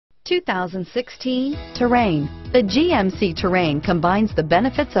2016 Terrain. The GMC Terrain combines the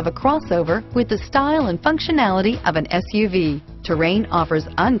benefits of a crossover with the style and functionality of an SUV. Terrain offers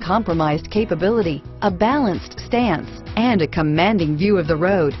uncompromised capability, a balanced stance, and a commanding view of the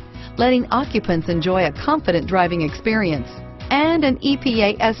road, letting occupants enjoy a confident driving experience. And an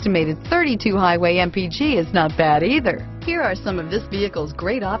EPA estimated 32 highway MPG is not bad either. Here are some of this vehicle's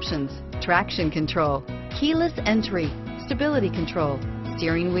great options: traction control, keyless entry, stability control,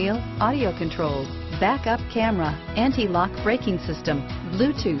 steering wheel audio controls, backup camera, anti-lock braking system,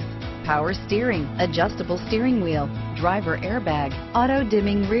 Bluetooth, power steering, adjustable steering wheel, driver airbag, auto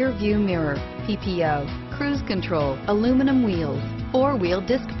dimming rear view mirror, PPO, cruise control, aluminum wheels, four-wheel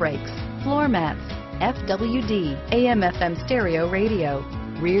disc brakes, floor mats, FWD, AM/FM stereo radio,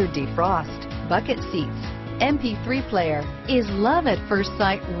 rear defrost, bucket seats, MP3 player. Is love at first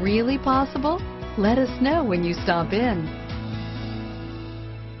sight really possible? Let us know when you stop in.